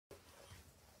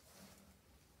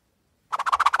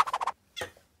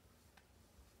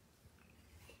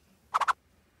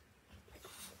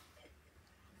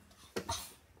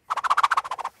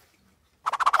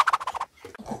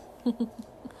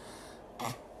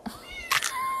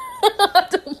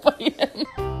Don't bite him.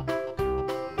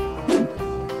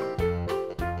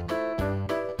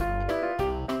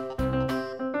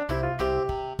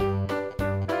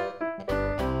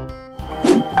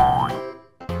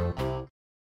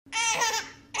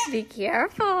 Be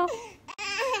careful.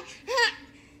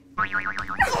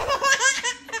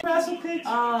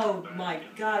 Oh my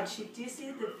God! Do you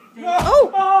see the face?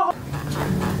 Oh!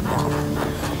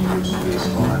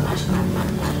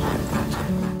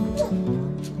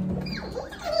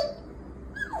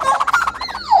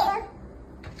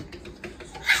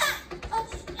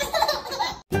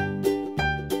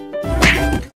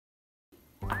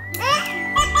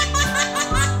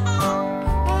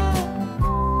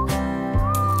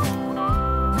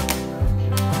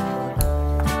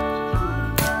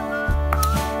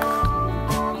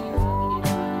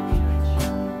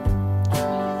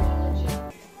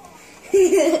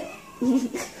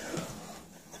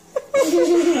 So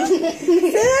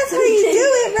that's how you do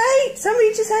it, right? Somebody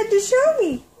just had to show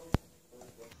me.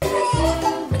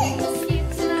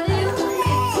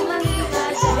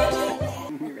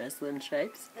 Wrestling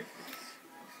stripes.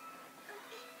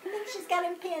 I think she's got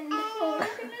him pinned.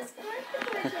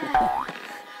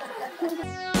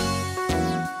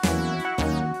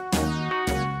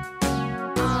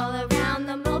 All around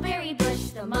the mulberry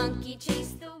bush, the monkey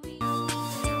chased the wheel.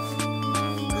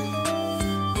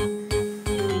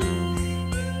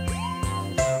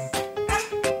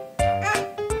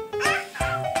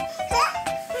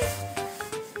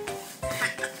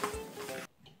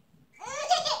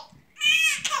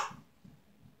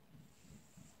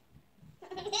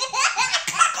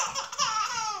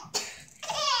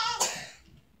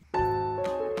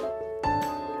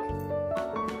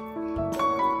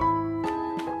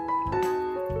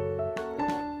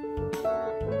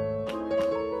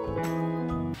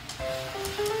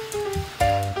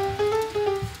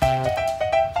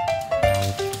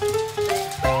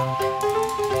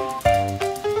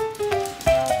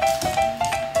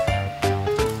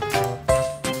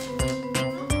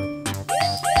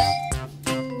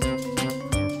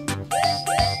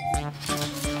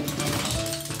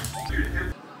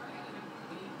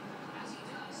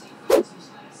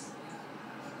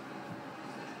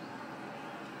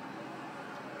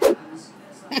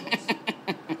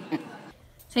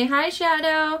 Say hi,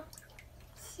 Shadow.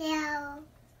 So,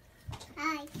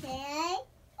 I say.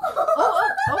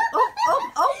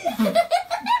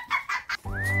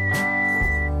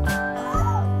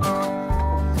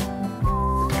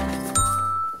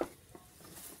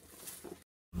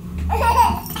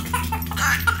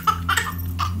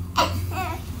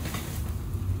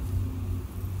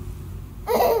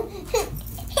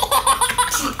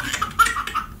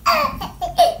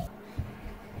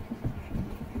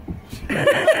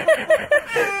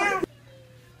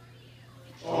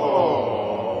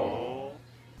 Oh.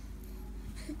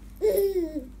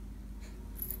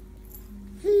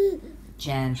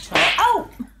 Gentle. Oh!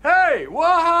 Hey,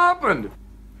 what happened?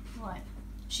 What?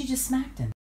 She just smacked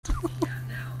him.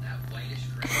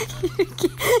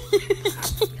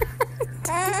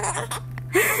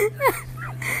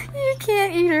 You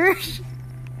can't eat her.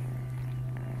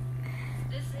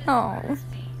 Oh.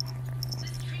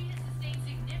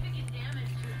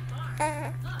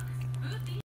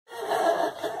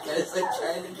 Guys, like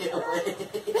trying to get away.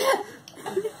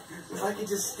 If I could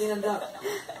just stand up,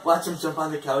 watch him jump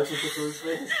on the couch and tickle his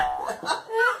face.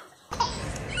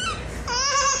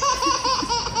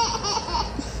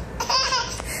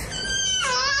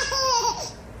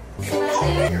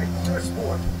 Pure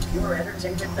sport, pure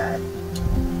entertainment bag.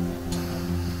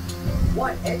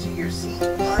 Want edge of your seat,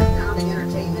 hard-pounding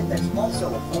entertainment that's also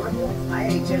affordable?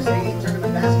 IHSA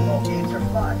tournament basketball games are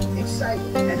fun,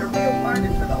 exciting, and a real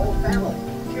bargain for the whole family.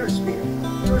 Pure spirit,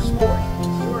 pure sport,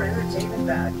 pure entertainment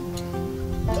bag.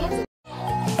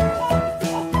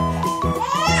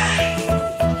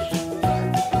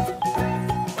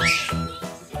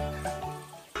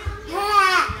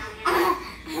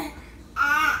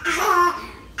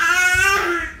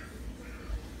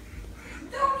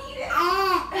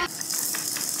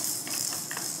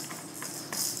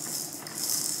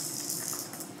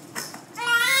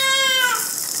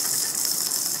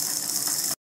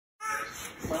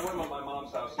 When I went to my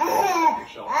mom's house, it's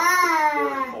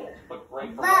very cold, but great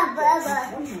for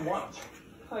breakfast. What do you want?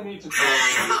 I need to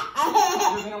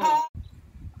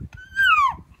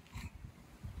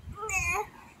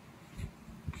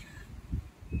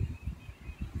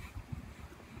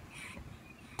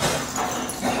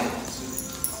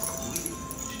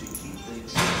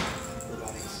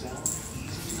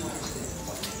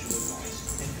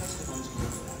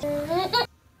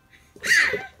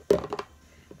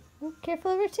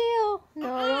Careful of her tail. No,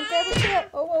 don't grab her tail.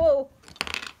 Oh, whoa, whoa.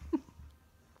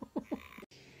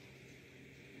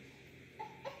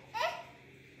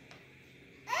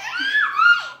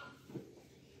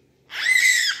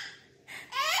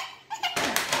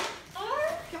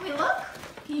 Can we look?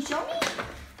 Can you show me?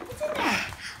 What's in there?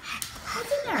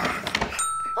 What's in there?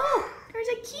 Oh, there's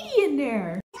a kitty in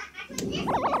there.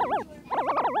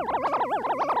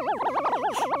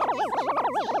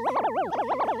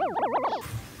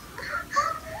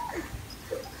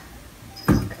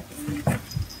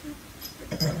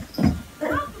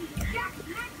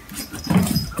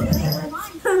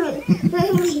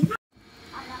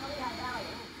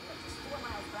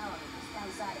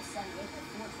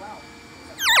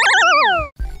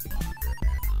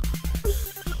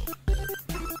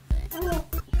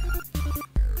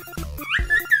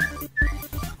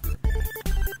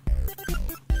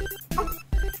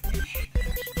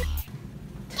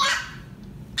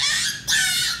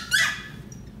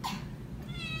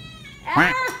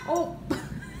 Oh.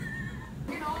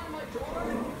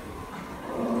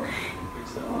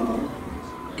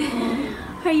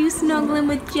 Are you snuggling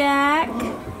with Jack?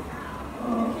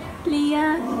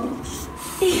 Leah?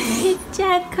 Is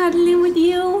Jack cuddling with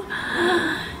you?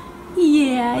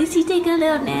 Yeah, is he taking a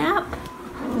little nap?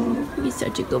 He's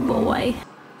such a good boy.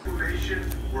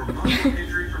 Or muscle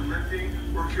injury from lifting,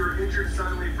 or if you're injured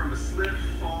suddenly from a slip,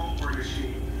 fall, or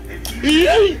machine. And even if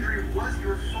the injury was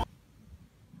your fault.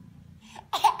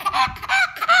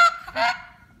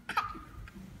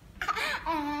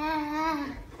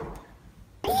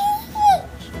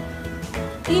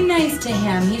 Be nice to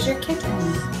him. He's your kitten.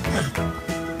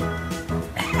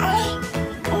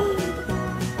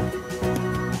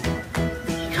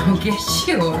 Don't get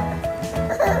sure.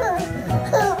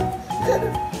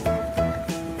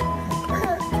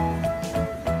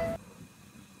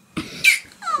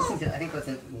 I think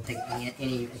Wilson will take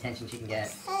any attention she can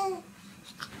get.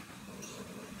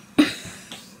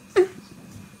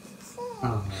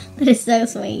 That is so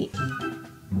sweet.